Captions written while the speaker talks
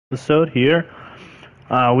Episode here.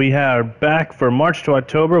 We are back for March to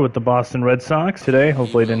October with the Boston Red Sox today.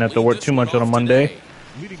 Hopefully I didn't have to work too much on a Monday.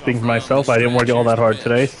 Speaking for myself, I didn't work all that hard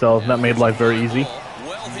today, so that made life very easy.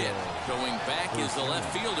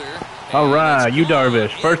 Alright, you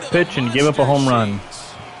Darvish. First pitch and give up a home run.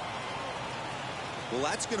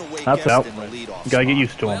 That's out. You gotta get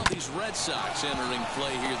used to him.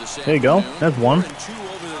 There you go. That's one.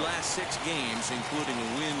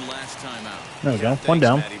 There we go. One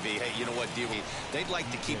down.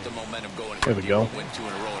 There we go.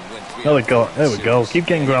 There we go. There we go. Keep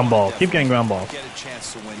getting ground ball. Keep getting ground ball.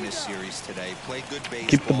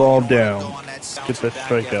 Keep the ball down. Get that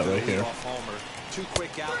strikeout right here.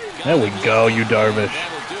 There we go, you Darvish.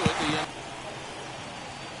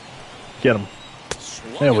 Get him.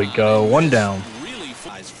 There we go. One down.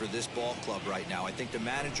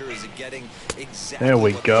 There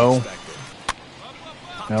we go.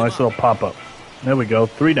 Now nice little pop up. There we go.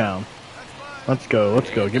 3 down. Let's go. Let's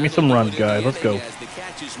go. Give me some runs, guys. Let's go.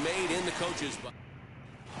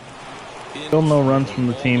 Still no runs from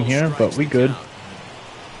the team here, but we good.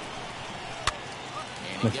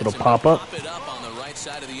 Nice little pop up.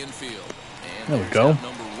 There we go.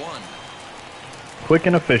 Quick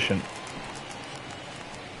and efficient.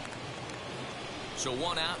 Alright,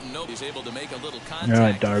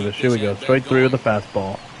 Darvish. Here we go. Strike 3 with the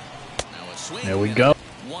fastball. There we go.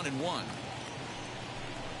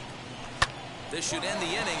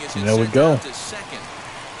 There we go.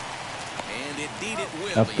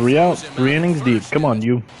 Now 3 outs, 3 innings deep. Come on,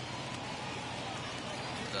 you.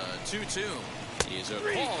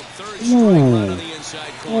 Ooh.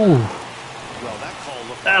 Ooh.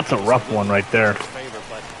 That's a rough one right there.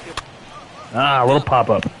 Ah, a little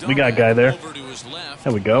pop-up. We got a guy there.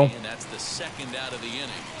 There we go.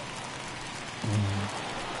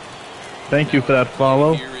 Thank you for that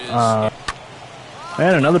follow.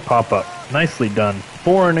 And another pop-up. Nicely done.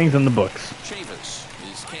 4 innings in the books.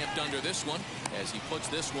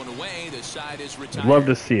 I'd love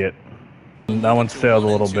to see it. That one sailed a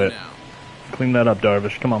little bit. Clean that up,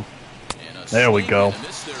 Darvish. Come on. There we go.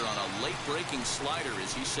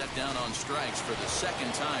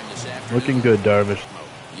 Looking good, Darvish.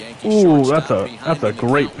 Ooh, that's a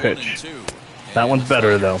great pitch. That one's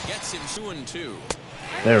better though.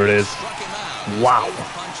 There it is. Wow.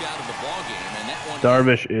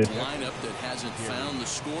 Darvish is.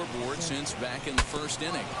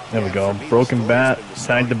 There we go. Broken bat,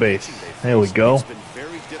 tied the base. There we go.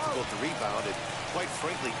 Quite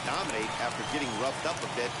frankly, dominate after getting roughed up a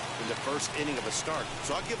bit in the first inning of a start.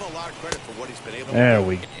 So I'll give him a lot of credit for what he's been able to do. There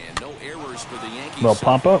we go. Well,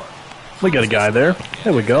 pop up. We got a guy there.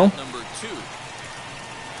 There we go.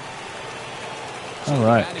 All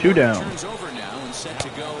right, 2 down.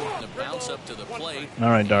 All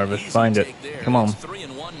right, Darvish, find it. Come on.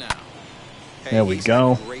 There we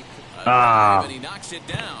go. Ah.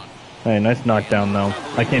 Hey, nice knockdown though.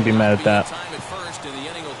 I can't be mad at that.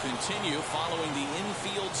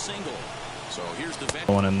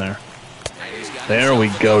 One in there. There we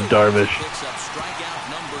go, Darvish.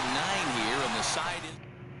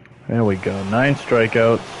 There we go. 9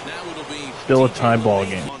 strikeouts. Still a tie ball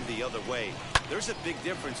game.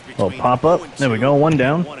 Oh, pop up. There we go. 1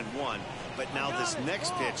 down. But now this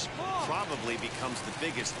next pitch probably becomes the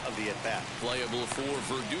biggest of the at-bat. Playable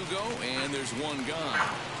for Verdugo, and there's 1 gone.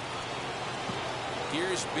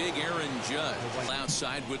 Here's big Aaron Judd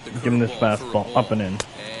outside with the give him this fastball up and in.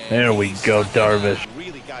 There we go, Darvish.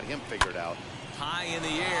 Really got him figured out. High in the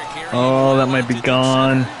air, oh, that might be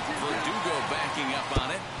gone. Verdugo backing up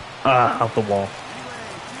on it. Ah, off the wall.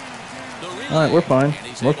 All right, we're fine.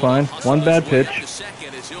 We're fine. 1 bad pitch.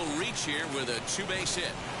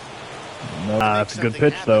 No, that's a good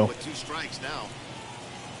pitch though.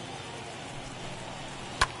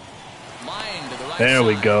 There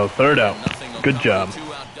we go. 3rd out. Good job.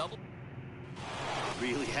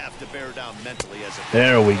 Really have to bear down mentally as a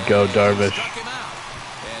there we go, Darvish.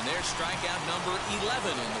 And there's strikeout number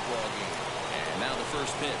 11 in the ballgame. And now the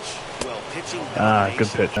first pitch. Well, pitching good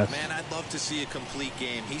pitch. Man, I'd love to see a complete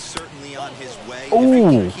game. He's certainly on his way.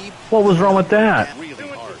 Ooh, what was wrong with that? really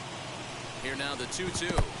hard. Here now the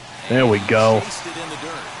 2-2. There we go.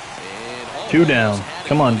 2 down.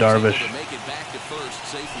 Come on, Darvish. Make it back to first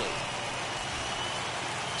safely.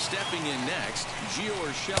 Stepping in next, Gio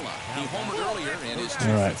Urshela. He homered earlier and is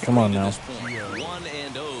all right, come on now.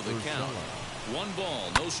 1-0 the count. 1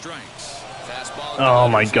 ball, no strikes. Fastball. Oh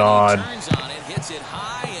my God. Turns on it, hits it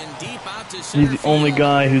high and deep out to He's center the only field.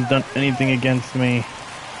 guy who's done anything against me.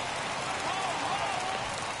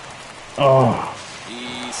 Oh.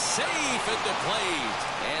 He's safe at the plate,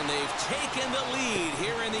 and they've taken the lead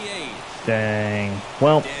here in the 8th. Dang.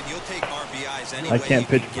 Well, Dan, you'll take RBIs any I way can't you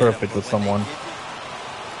pitch can get 'em, perfect but with when they someone. give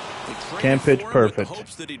you- Can't pitch With perfect. the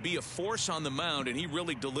hopes that he'd be a force on the mound, and he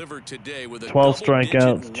really delivered today with a 12 double-digit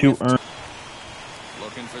strikeouts, 2 whiff. earned.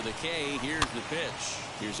 Looking for the K. Here's the pitch.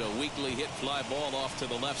 Here's a weakly hit fly ball off to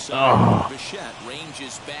the left side. Oh. Bichette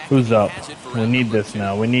ranges back. Who's and he up? has it for We out need number this 2.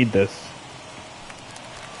 now. We need this.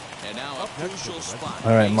 And now a crucial spot.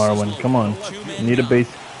 All right, Bases Marwin, loaded. come on. 2 men Need a down. base.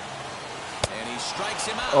 And he strikes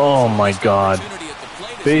him out. Oh So my missed God. opportunity at the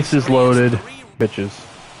plate as Bases he strains loaded. 3. Pitches.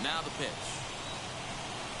 Now the pitch.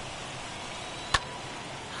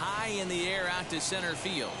 High in the air out to center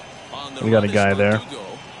field. On the We got a run is guy there. Verdugo.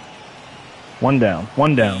 One down.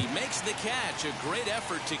 One down. He makes the catch. A great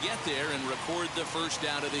effort to get there and record the first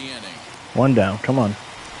out of the inning. One down. Come on.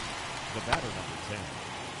 The batter number 10,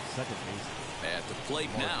 second baseman. At the plate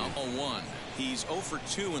now, 0-1. He's 0 for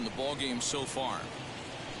 2 in the ballgame so far.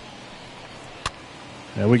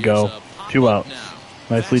 There we Here's go. a pop 2 up outs.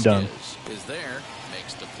 now. Nicely done. Vasquez is there,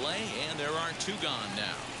 makes the play, and there are 2 gone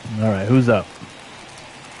now. All right, who's up?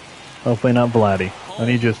 Hopefully not Vladdy. I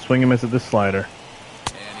need you to swing and miss at this slider.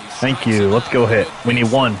 And he Thank strikes you. him Let's out. go hit. We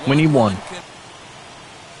need one. We need one.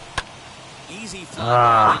 Easy fly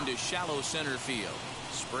Ah. ball into shallow center field.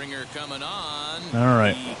 Springer coming on. All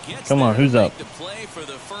right. He gets Come on, there who's to up? make the play for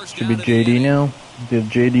the first Should be out of the JD inning. now. Did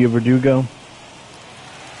JD or Verdugo?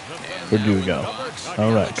 And Verdugo. now in the box,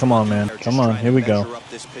 All right, come on, man. They're just Come on. trying Here to we go. measure up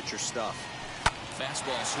this pitcher stuff.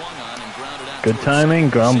 Fastball swung on and grounded out Good towards timing,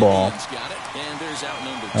 center. ground ball. Simeon's got it, and there's out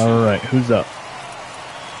number 2. All right, who's up?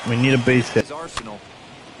 We need a base hit. His arsenal,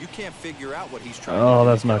 you can't figure out what he's trying to Oh, do.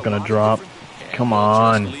 that's He's got not a going lot to of drop. different- Come They'll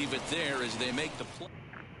on. Just leave it there as they make the play.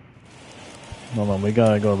 Hold on, we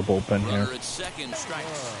got to go to the bullpen here. Runner at second,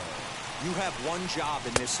 strikes. You have one job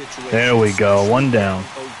in this situation. There we go, one down.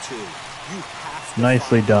 0-2. You have to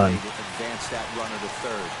Nicely find a done. way to advance that runner to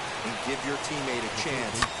third and give your teammate a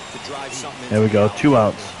chance to drive something There we into the go, 2 outfield.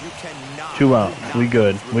 outs. You cannot 2 outs. not We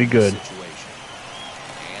good. go through We this good. situation.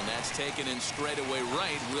 And that's taken in straightaway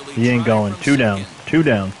right. Really He ain't tried going. from 2 down. second. 2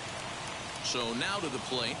 down. So now to the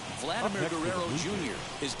plate, Vladimir Guerrero Jr.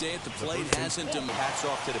 His day at the plate hasn't done. Hats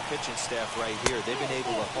off to the pitching staff right here. They've been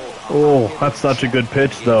able to hold. Oh, that's such a good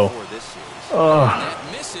pitch, though. This series. Oh,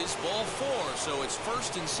 That misses ball 4, so it's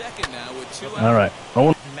first and second now with 2 outs. all right.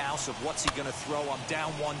 Oh, Mouse of what's he gonna throw? I'm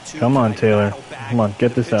down 1-2. Come on, Can I Taylor. battle back? Come on, get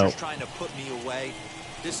The this pitcher's out. Trying to put me away.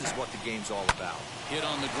 This is what the game's all about. Hit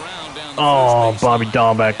on the ground down the Oh, first Bobby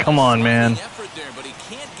baseline. Dahlbeck, And come a on, man. sliding effort there, but he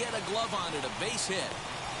can't get a glove on it. A base hit.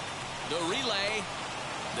 The relay,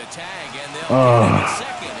 the tag, and they'll Oh. get him at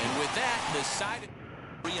second. And with that, the side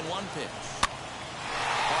 3-1 pitch.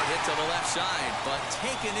 Hard hit to the left side, but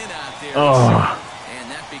taken in out there. Oh.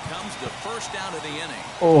 And that becomes the first out of the inning.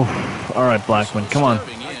 oh. All right, Blackman, come on.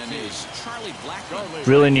 Stepping in is Charlie Blackman.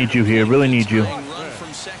 Really need you here. Really need you. Tying run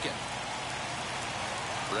from second.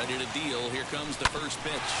 Ready to deal. Here comes the first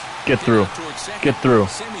pitch. Get through. Out towards second. Get through.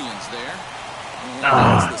 Simeon's there. And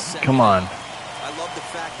Ah, that's the second come on. out. I love the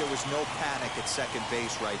fact there was no panic at second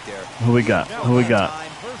base right there. Who we got? Who we got?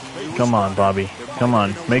 Come on, Bobby. Come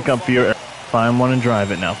on. Make up for your... Find one and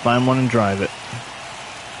drive it now. Find one and drive it.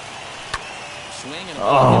 Swing and a Oh,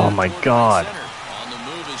 ball hit my toward right God. center. On the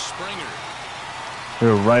move is Springer. We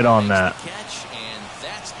were right on Makes that. the catch, and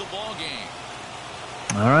that's the ball game.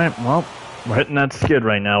 All right, well, we're hitting that skid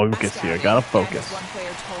right now. Lucas here. Gotta focus. One player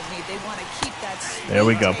told me they want to keep that There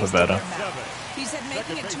we go, taste in Pavetta. their mouth. He said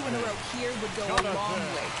making it 2 in a row here would go a long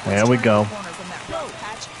way. There we go.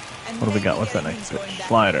 What What do we got? What's that next pitch?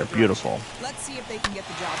 Slider. Beautiful. Let's see if they can get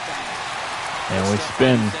the job done. And we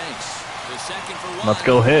spin. Thanks. The second for one. Let's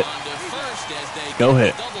go hit. On to first as they Go get the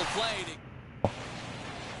hit. double play to-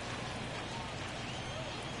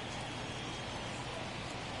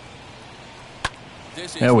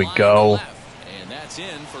 This is There we line go. left, and that's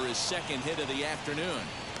in for his second hit of the afternoon.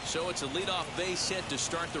 So it's a leadoff base hit to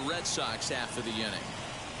start the Red Sox half of the inning.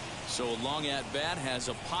 So a long at bat has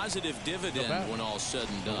a positive dividend when all's said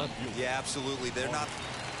and done. Yeah, absolutely. They're not.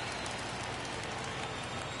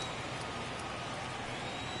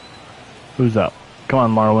 Who's up? Come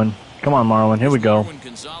on, Marwin. Come on, Marwin. Here we go. Marwin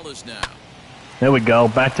Gonzalez now. There we go.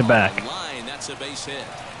 Back to back. On line, that's a base hit.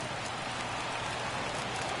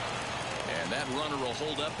 And that runner will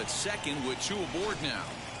hold up at second with 2 aboard now.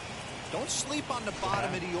 Don't sleep on the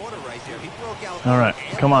bottom of the order right there. He broke out. All right.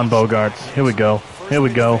 Come on, Bogarts. Here we go. Here we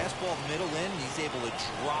go. Fastball middle in. He's able to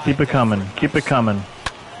drive Keep it coming. Keep it coming.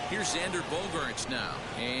 Here's Xander Bogaerts now.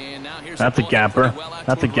 And now here's That's a ball hit gapper. pretty well out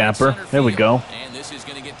That's a toward right gapper. center There we field. go. And this is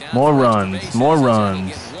gonna get down More to extra runs. bases More as they can runs.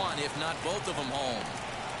 get one, if not both of them home.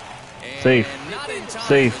 And Safe. not in time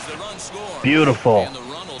Safe. as the run scores. Beautiful. And the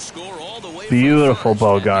run will score all the way Beautiful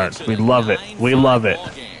from first, Bogarts. and We makes it a love it. We 9-5 love it. ball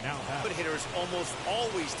game. But hitters almost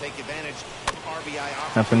always take advantage of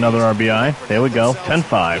RBI. That's another RBI. There we go.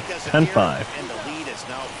 10-5. 10-5. And the lead is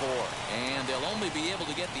now 4. And they'll only be able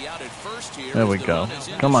to get the out at first here. There as we the go. run is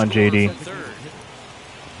in Come to on, score JD. from third.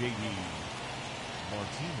 JD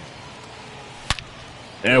Martinez.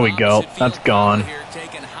 There we go. That's gone. Here,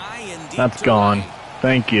 taken high and deep That's to gone. right.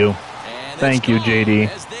 Thank you. And Thank it's you, gone JD.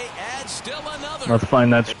 as they add still another. Let's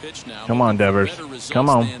find that. Pitch now, Come on, looking for Devers. better results Come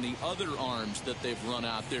on. than the other arms that they've run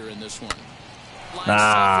out there in this one. Line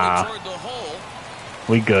Ah. softly toward the hole.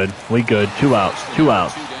 We good. We good. 2 outs. 2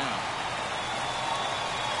 outs. Two down.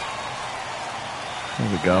 There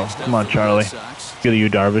we go. Next up Come on, for the Charlie. Red Sox. Get a Yu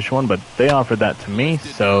Darvish one, but they offered that to me, Lifted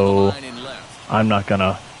down the so line and left. I'm not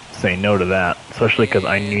gonna say no to that, especially because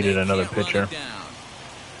I And needed they another can't run pitcher. it down.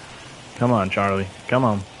 Come on, Charlie. Come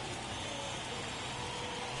on.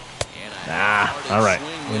 And a Ah, hard all right.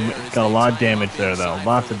 swing We there as got a they lot of tie him damage up there, though. inside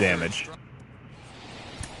Lots for of the third damage. strike.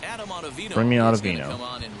 Adam Ottavino Bring me is Ottavino. gonna come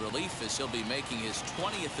on in relief as he'll be making his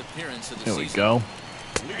 20th appearance of the There we season. go.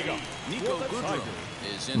 Nico Goodrum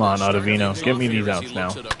is in Come on, the starting Ottavino. Give me lineup these here as outs he now.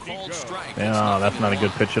 looks at a cold strike. It's Yeah, nothing that's not a in good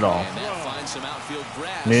one. pitch at all. And that finds some outfield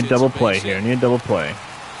grass. Need a It's double base play hit. here. Need a double play.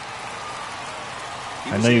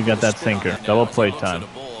 He I was know you able got to that spin on sinker. that now Double as he play looks at time. a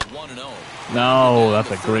ball of 1-0. No, Down that's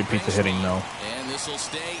the a great third piece of hitting, baseline. though. And this will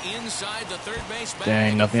stay inside the third base bag.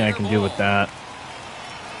 Dang, nothing I can do with that.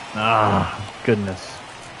 Ah, goodness.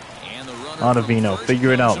 And the runner from Ottavino, first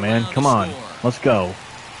figure it comes out, man. around Come to on. score. Let's go.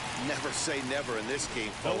 Never say never in this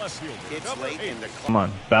game, folks. It's late in the Come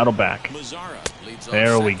on. Battle back. Mazzara leads off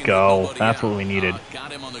There we second go. with nobody That's out. what we needed.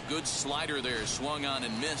 Got him on the good slider there. Swung on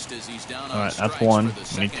and missed as he's down on All right, the that's strikes one. for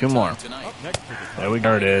the We need second 2 more. time tonight. There we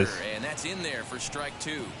go. It is. And that's in there for strike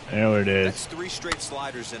 2. There it is. That's 3 straight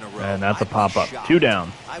sliders in a row. And that's a I'd be pop-up. shocked. 2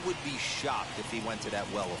 down. I would be shocked if he went to that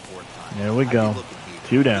well a 4th time. There we I'd be go. looking deep.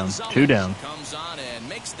 2 down. Gonzalez 2 down. comes on and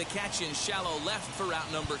makes the catch in shallow left for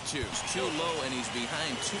out number 2. It's too low and he's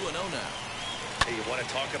behind 2-0 now. Hey, you want to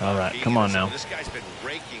talk about All right, being come on in this- now. This guy's been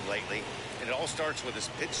raking lately, and it all starts with his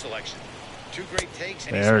pitch selection. 2 great takes,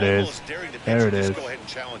 and There it he's is. almost daring to pitch. There it Just is. go ahead and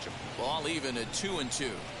challenge him. Ball even at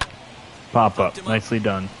 2-2. Pop up. Nicely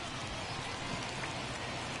done.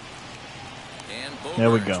 And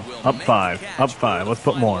There we Bogarts go. will Up make 5. the catch Up for 5. the Let's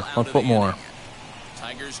put final more. out Let's of put the more. inning.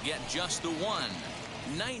 Tigers get just the one.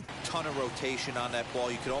 Ninth. Ton of rotation on that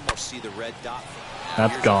ball. You could almost see the red dot.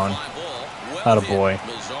 That's Here's a gone. fly ball. Well hit. Attaboy.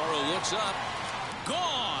 Mazzaro looks up.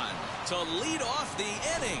 Gone to lead off the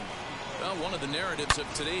inning. Well, one of the narratives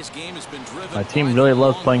of today's game has been driven. My team by really the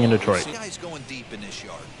loves long playing in ball. Detroit. This guy's going deep in this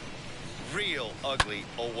yard. Real ugly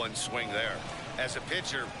 0-1 swing there. As a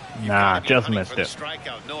pitcher, you've Nah, gotta be just hunting missed for the it.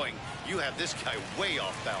 strikeout, knowing you have this guy way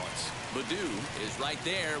off balance. Baду is right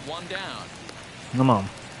there, 1 down. Come on.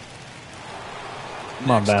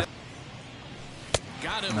 Come on, Next Beth.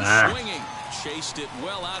 Got him Nah. swinging. Chased it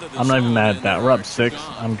well out of the I'm not even zone, mad and at that. the We're up Birds 6.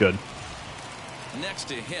 gone. I'm good. Next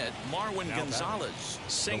to hit, Marwin Gonzalez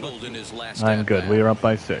singled in his last I'm good. at-bat. We are up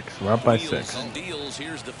by 6. We're up by Wheels 6. and deals.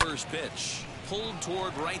 Here's the first pitch. Pulled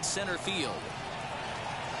toward right center field.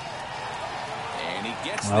 And he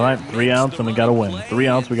gets All right, there, 3 makes outs the and we run got to of win. play, 3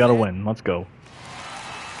 outs, we got to and win. Let's go.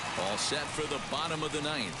 All set for the bottom of the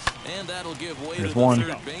 9th. And that'll give way Here's to the one.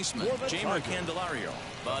 third baseman, Jamer Candelario.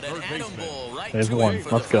 But an Adam Bull right There's to one. him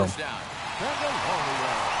for Let's the go. first out.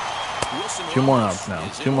 Wilson 2 more Ramos outs now.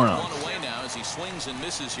 is 2 in more with outs. one away now as he swings and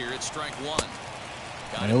misses here at strike 1.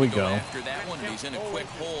 Got There him we to go. After that one, he's in a quick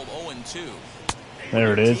hold, 0-2.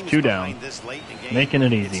 There it is. Team 2 behind down. this late in the game. Making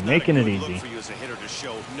it It's easy. not a Making it good look easy. for you as a hitter to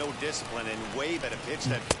show no discipline and wave at a pitch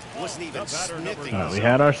that wasn't even sniffing. All right, we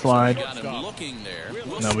had our slide. Got him looking there.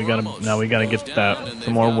 Now we gotta- Wilson now we gotta Ramos get goes that- down, and some they've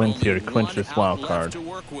more got wins only here to clinch one this out wild left card. to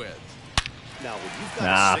work with. Now, when you've got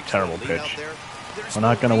Nah, a 6-1 terrible lead pitch. out there, there's We're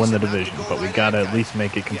not no going to win the reason not to division, go but we right got to at at guys. least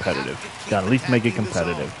make it You have to competitive. keep Got to at least make it attacking the zone.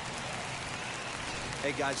 competitive.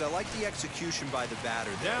 Hey guys, I like the execution by the batter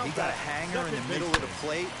there. He got a hanger in the middle of the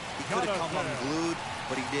plate. He could have come unglued,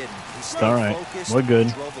 but he didn't. He stayed all right. focused. We're good.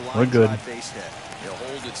 He drove a line We're good. drive base hit. He'll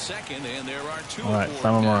hold at second, and there are 2 All right, aboard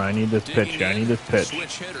Samamura, now. I need this pitch Digging here. I in, need this pitch.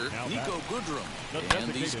 Switch hitter, Nico Goodrum.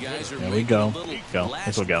 And these guys are There we making go. a little Go. last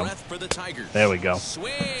This will go. breath for the Tigers. There we go.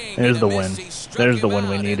 Swing There's and the a win. miss. He struck There's the him win we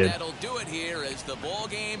out, and needed. that'll do it here as the ball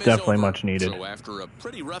game is Definitely over. much needed. So after a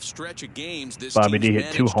pretty rough stretch of games, this Bobby team's D hit 2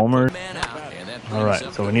 managed to put homers. man out, and that All brings right,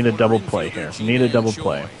 up so the we need a double corner play infielder, here. We need a Ji-Man double Choi.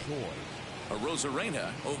 play. Arozarena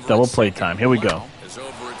over Double at play second. time. Here we go. Wow is over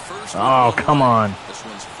at first with Oh, one come away. on. This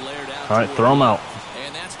one's flared out All right, toward throw 'em left. out.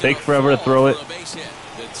 And that's Take gonna forever to fall throw it. for a base hit.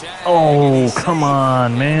 The tag, Oh, and he's come safe.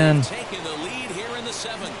 on, And man. they've taken the lead here in the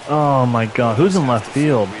 7th. Oh, my God. Who's in left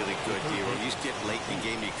field? Really good, D. When you get late in the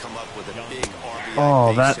game, you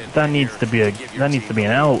Oh, that needs to be an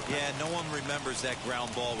out. Yeah, no one remembers that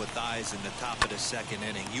ground ball with eyes in the top of the second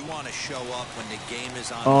inning. You want to show up when the game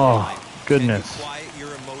is on the line. Goodness. You quiet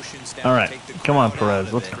your emotions down, All right, take the come on, crowd out Perez.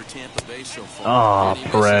 of Let's it. go. For Tampa Bay so far. Oh, And he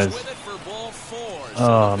misses Perez. with it for ball 4. So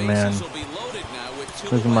Oh, the man. bases will be loaded now with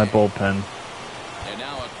 2 Look at my away. bullpen. And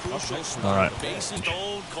now a crucial start. All right. Bases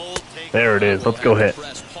Stone cold take. There it is. Let's go hit.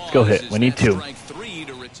 Let's go hit. We need 2. Strike 3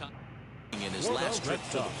 to retire in his last trip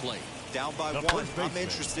to the plate. Down by 1. I'm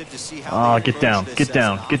interested to see how Oh, they get approach down. this Get as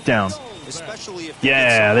down. an Get down. especially if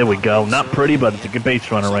Yeah, there we go. Not pretty, but it's a good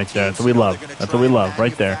base runner right there. That's what we love. That's what we love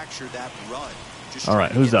right there. All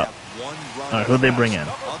right, who's up? All right, who'd they bring in?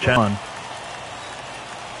 Chan.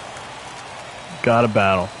 Got a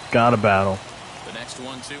battle. Got a battle. The next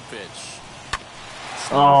 1-2 pitch.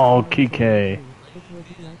 Oh, Kike.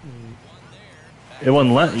 It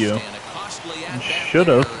wouldn't let you. And a costly at-bat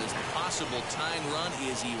Should've. there as the possible tying run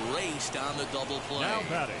is erased on the double play.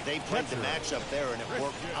 They played the matchup there, and it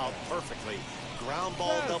worked out perfectly. Ground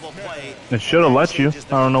ball double play. It should have let you. I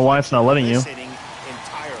don't know why it's not letting you. This inning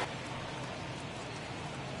entirely.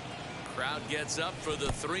 Crowd gets up for the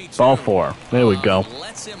 3-2. Ball 4. There we go.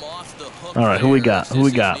 Lets him off the hook. All right, who we got? there. Who we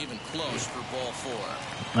This got? isn't even close for ball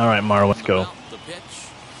 4. All right, Mara, let's go. Out the pitch.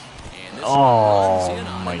 And this one runs Oh, in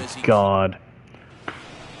on my him as he God.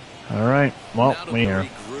 All right. Well, out of we the here.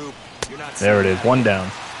 regroup. You're not There it is. 1 down.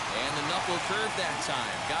 And the knuckle curve that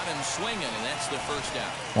time. Got him swinging, and that's the first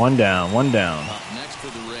out. 1 down. 1 down. Up next for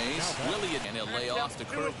the Rays, Willie, and he'll lay off the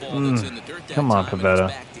curveball that's in the dirt that Come on, time, and it's Pavetta.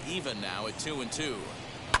 back to even now at 2-2.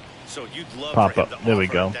 So you'd love Pop for him up. to There we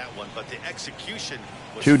offer go. that one, but the execution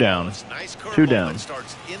was 2 down. flawless. Nice curveball 2 down. that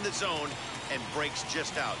starts in the zone and breaks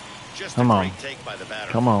just out. Just Come a on. great take by the batter.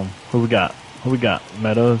 Come on. Who we got? Who we got?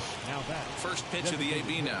 Meadows. First pitch of the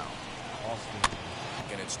AB now.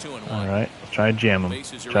 And it's 2-1. All right. Let's try to jam him.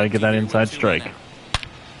 Try to get that inside strike.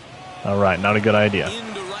 All right. Not a good idea.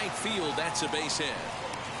 Into right field, that's a base hit.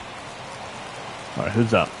 All right.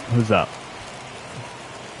 Who's up? Who's up?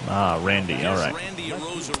 Ah, Randy. All right. Randy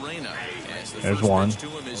Arozarena. As the There's first one. pitch to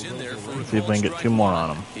him is in there for a See if we can get called 2 more strike on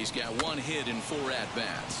one. him. He's got 1 hit in 4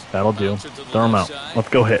 at-bats. That'll do. Bouncer to the Throw him left out. side. Let's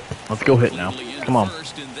go hit. Let's go hit now. Completely into Come on.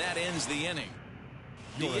 first, and that ends the inning.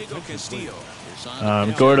 Diego Castillo is on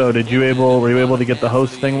the pitch. Gordo, were you able to get the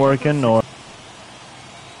host thing working, or?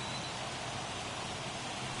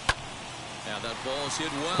 Now that ball's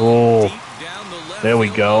hit well. Oh, Deep down the left there we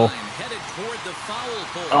field go. line, headed toward the foul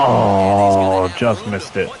pole. Oh, And he's gonna have just room to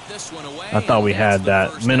missed it. put this one away, I thought we and that's had the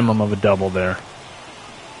that first minimum out. of a double there.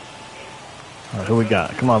 All right, who we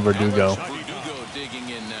got? Come on, Verdugo. Verdugo digging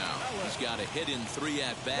in now. He's got a hit in 3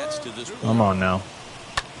 at-bats to this point. Come on now.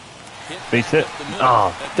 Hit Base hit. up the middle.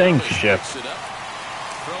 Oh, That dang really shift. picks it up.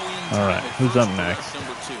 Throw in All time right, at who's first up for next?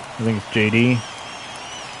 number 2. I think it's JD.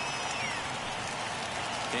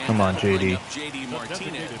 Come on, Dan will bring JD. up JD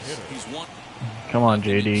Martinez. He's one. Come on,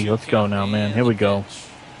 JD. Let's go now, man. Here we go.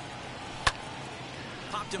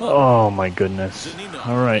 Popped him up. Oh, my goodness. Zunino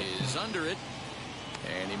All right. is under it,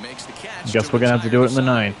 and he makes the catch. Guess we're going to have to do it in the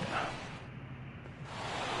 9th.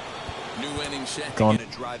 New inning set. Going. to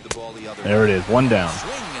drive the ball the other There it is. 1 down.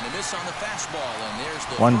 Swing and a miss on the fastball, and there's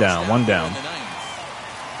the 1 first down, out 1 here down. in the 9th.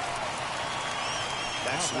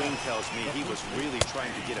 That swing tells me he was really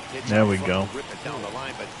trying to get a pitch. There out we front go. and rip it down the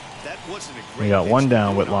line, but that wasn't a We great got pitch 1 to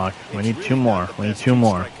down, do it Whitlock. on. We It's need really 2 more. not the We need best 2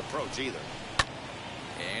 more. two-strike approach either.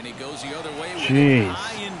 And he goes the other way with Jeez. it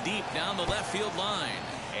high and deep down the left field line,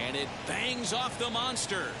 and it bangs off the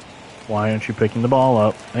monster. Why aren't you picking the ball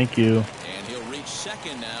up? Thank you. And he'll reach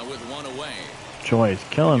second now with 1 away. Joy is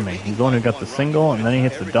killing me. He's the one who got the single, and then he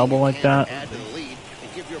hits the double like that. Add to the lead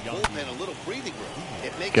and give your bullpen a little breathing room.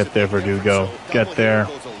 It makes Get a there, big Verdugo. difference, so Get double there.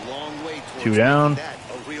 here goes a long way towards 2 down. making that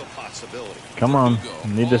a real possibility. Come on. Verdugo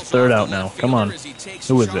We need this falls 3rd off out the now. left Come on. fielder as he takes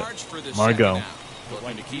Who is it? charge for the Margot. second out.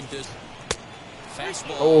 Looking to keep this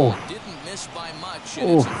fastball. Oh. Didn't miss by much, and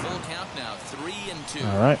Oh. it's a full count now, 3-2.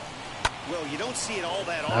 All right. Well, you don't see it all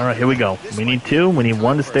that often. All right, here we go. This We might need be 2. a We need good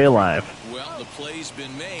 1 to time stay for alive. Well, the play's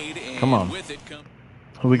been made, and Come on. with it comes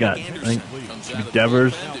Who we got? I Anderson think comes should out be of the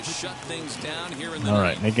Devers. bullpen to shut things down here in the All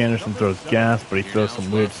right, ninth. Nick Anderson throws gas, but he Here throws now some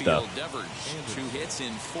for weird left stuff. field, Devers, 2 hits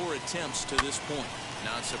in 4 attempts to this point.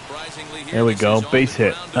 Not surprisingly, here There we this go. is on Base the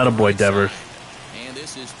hit. ground to the Attaboy, right Devers. side. And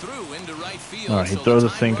this is through into right field. All right, he so throws a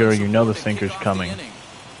tying sinker. runs You know the support to sinker's kick off the coming. inning.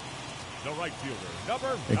 The right fielder,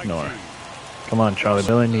 number Ignore. 19. Come on, Charlie.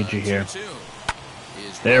 Billy needs you here. 2-2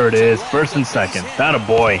 is There it right to is. left, First and a base second. hit.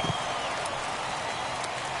 Attaboy.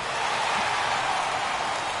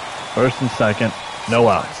 First and second. No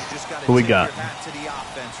outs. Who we got? Nice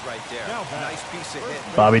piece of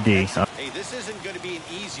hitting. Bobby D. Hey, this isn't going to be an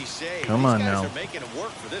easy save. Come These on guys now. are making it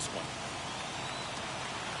work for this one.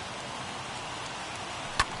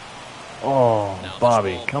 Oh, Now this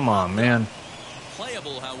Bobby, ball come on, popped man. up.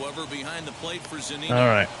 Playable, however, behind the plate for Zunino. All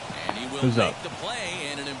right. And he will Who's make up? the play,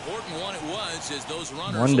 and an important one it was, as those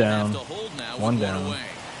runners One will down. have to hold now One with down. one away.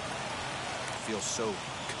 Feels so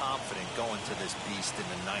confident going to this beast in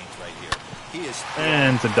the ninth right here. He is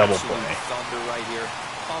And it's a double absolute play. thunder right here,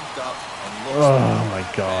 pumped up and looks Oh my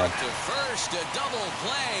God! Back to first, a double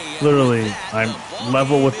play. And Literally, with that, I'm the ball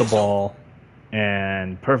level game with the is ball,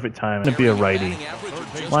 and perfect time. Couldn't it be a righty?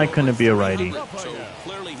 Why couldn't it be a righty? So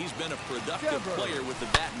clearly he's been a productive player with the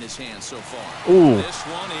bat in his hand so far. Ooh, This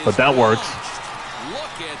one is but that works. launched.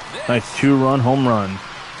 Look at this. Nice 2-run home run.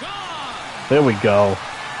 Gone. There we go.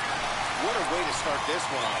 What a way to start this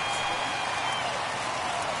one off.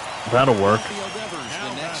 That'll work. Rafael Devers,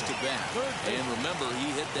 the next to bat. And remember,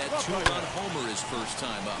 he hit that 2-run homer his first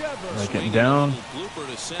time up. Like Swinging it down. a little blooper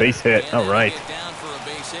to center. Base hit. And All that'll right. get down for a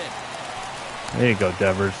base hit. There you go,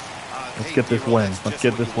 Devers. Let's get this win. Let's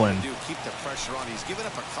get this win. Keep the pressure on. He's given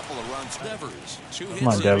up a couple of runs. Devers, 2 hits Come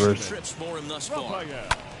on, and Devers. 2 trips for him thus far.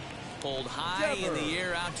 Pulled high in the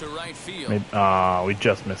air out to right field. We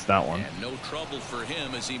just missed that one. And no trouble for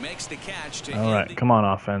him as he makes the catch to All end right, the come on,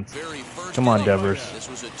 offense. very first Come on, inning. Devers. This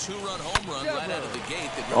was a 2-run home run right out of the gate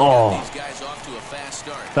that really Oh. got these guys off to a fast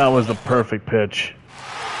start. That was the perfect pitch.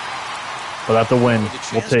 But that's a win. With a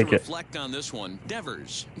We'll chance to take it. reflect on this one,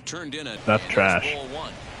 Devers turned in a That's and trash. there's ball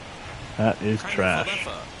 1. That is Carlos trash.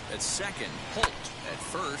 Falefa at second, Holt at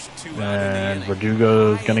first, 2 out in the And inning.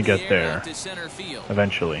 Verdugo's High gonna in the get air there out to center field.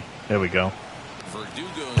 eventually. There we go.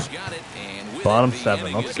 Verdugo's got it, and with Bottom it, the 7.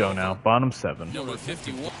 inning Let's is go over. now. Bottom 7. Number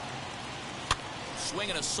 51.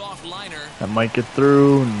 Swinging a soft liner. That might get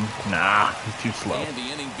through. Nah, he's too slow. And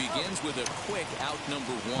the inning begins with a quick out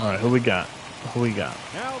number 1. All right, who we got? Who we got?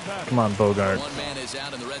 Come on, Bogart. One man is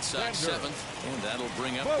out in the Red Sox 7th, and that'll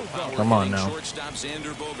bring up the power Come on hitting now. shortstop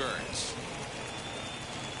Xander Bogaerts.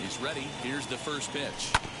 He's ready. Here's the first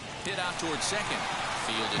pitch. Hit out towards second.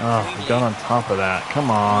 Fielded Oh, cleanly. got on top of that.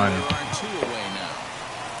 Come on. There are 2 away now.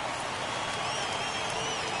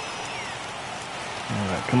 All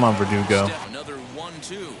right, come on, Verdugo. Another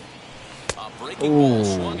 1-2. A breaking ball Ooh.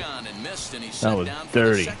 swung on and missed, and he set was down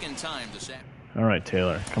dirty. for the second time this afternoon. All right,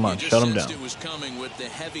 Taylor. Come on, You just shut him sensed down. It was coming with the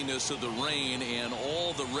heaviness of the rain, and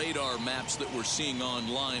all the radar maps that we're seeing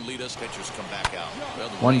online lead us. Pitchers come back out. Well,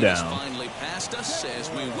 the One rain has down. finally passed us as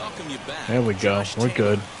we welcome you back. There we go. Josh We're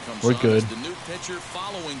Taylor good. comes We're on good. as the new pitcher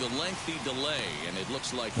following the lengthy delay, and it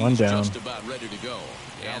looks like One he's down. just about ready to go.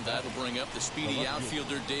 And that'll bring up the speedy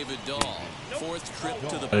outfielder David Dahl. 4th trip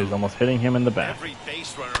to the He's almost hitting him in the back. Every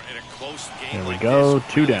base runner in a close game There we like go,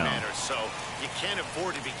 this 2 really down. matters. So you can't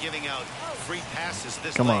afford to be giving out free passes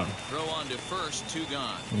this Come late. on. throw on to first, 2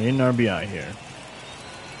 gone. We need an RBI here.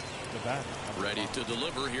 Ready to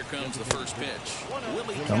deliver. Here comes the first pitch.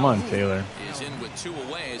 Willie Come on, Calhoun Taylor. is in with 2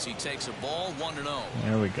 away as he takes a ball 1-0.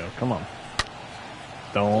 There we go. Come on.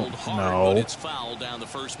 Pulled Don't. hard, No. but it's foul down the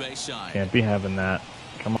first base side. Can't be having that.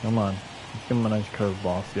 Come on. Come on. Let's give him a nice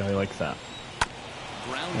curveball. See how he likes that.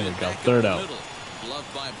 Grounded There we go. back up Third the out. middle.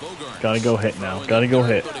 Gloved by Bogaerts. Gotta go hit now. Throwing Gotta the go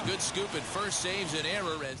third, hit. But a good scoop at first, saves an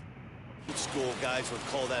error as Old school guys would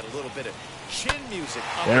call that a little bit of chin music.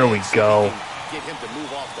 There we go. Get him to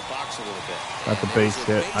move off the box a little bit. That's a base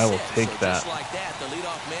hit. I will take so that. Just like that, the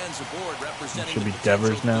leadoff man's aboard, representing Should the be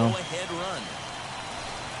Devers potential now. go-ahead run.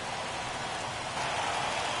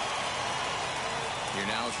 Here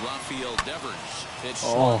now is Rafael Devers. Pitch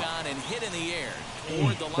swung on and hit in the air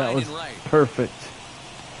toward the That line was and right. perfect.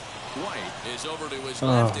 White is over to his Oh,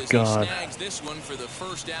 left as God. he snags this one for the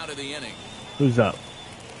first out of the inning. Who's up?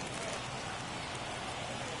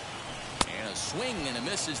 And a swing and a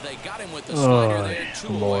miss as they got him with the slider Oh, there. 2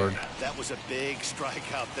 Lord. away. That was a big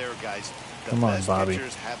strikeout there, guys. The Come on, best Bobby.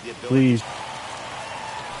 pitchers have the ability. Please.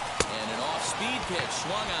 And an off-speed pitch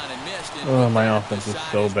swung on and missed. And Oh, with my that, offense the is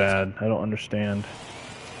side so is- bad. I don't understand.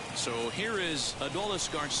 So here is Adolis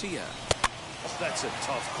Garcia. That's a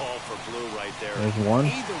tough call for Blue right there. There's one.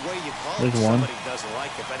 Either way you call There's it, one. somebody doesn't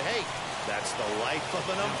like it. But hey, that's the life of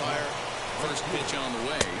an umpire. First pitch on the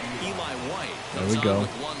way. Eli White There comes we go. on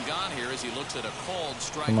with 1 gone here as he looks at a called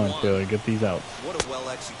strike Come on, 1. Taylor. Get these outs. What a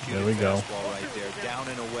well-executed There we go. fastball right there, down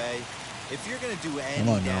and away. If you're going to do any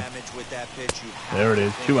on now. damage with that pitch, you have There it to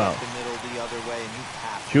is, think 2 up out. the middle the other way, and you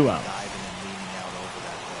have to 2 be out. diving and leaning out over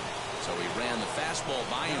that play. So he ran the fastball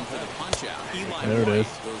by him for the punch-out. Eli There it White is.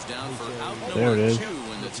 goes down for out There number it is. 2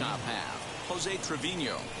 in the top half. Jose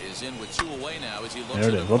Trevino is in with 2 away now as he looks There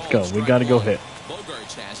it at is. a Let's called go. We strike got to go 1. hit.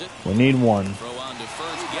 Bogaerts has it. We need 1. Throw on to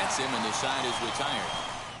first gets him, and the side is retired.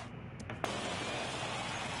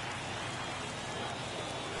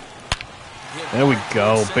 There we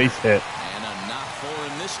go. Base hit. And a knock for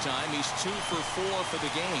him this time. He's 2 for 4 for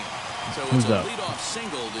the game. So it's Who's a up? leadoff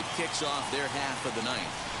single that kicks off their half of the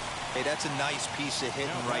ninth. Hey, that's a nice piece of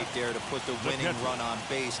hitting right there to put the winning run on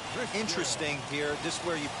base. Interesting here. This is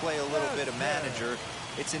where you play a little bit of manager.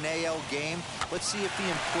 It's an AL game. Let's see if he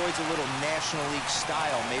employs a little National League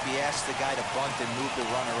style. Maybe ask the guy to bunt and move the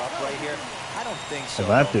runner up right here. I don't think so.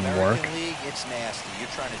 Well, that didn't American work. League, it's nasty.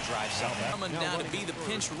 You're trying to drive something. Coming down to be the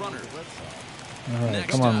pinch runner. All right,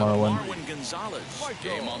 Next come on, up, Marlon. Marwin Gonzalez.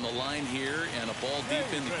 Game on the line here, and a ball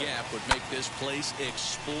deep in the gap would make this place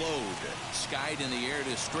explode. Skied in the air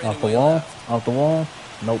to straightaway Off the wall. left. Off the wall.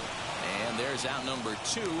 Nope. And there's out number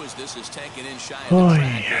 2 as this is taken in shy of Oh, the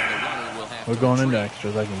track. yeah. And the runner will have We're to going into retreat.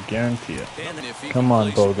 extras. I can guarantee it. And if he Come can on,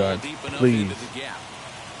 place the ball Bogart. deep enough Please. into the gap.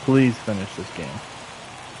 Please finish this game.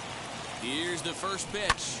 Here's the first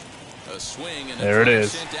pitch. A swing and There it drive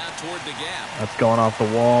is. sent out toward the gap. That's going off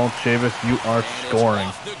the wall. Chavis, you are And it's scoring.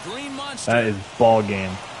 off the green monster. That is ball game.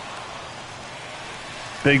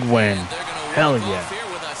 Big win. And they're gonna Hell walk yeah. off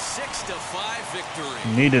here with a 6-5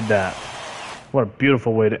 victory. Needed that. What a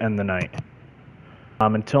beautiful way to end the night.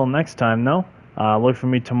 Until next time, though, look for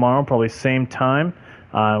me tomorrow, probably same time.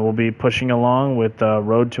 We'll be pushing along with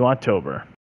Road to October.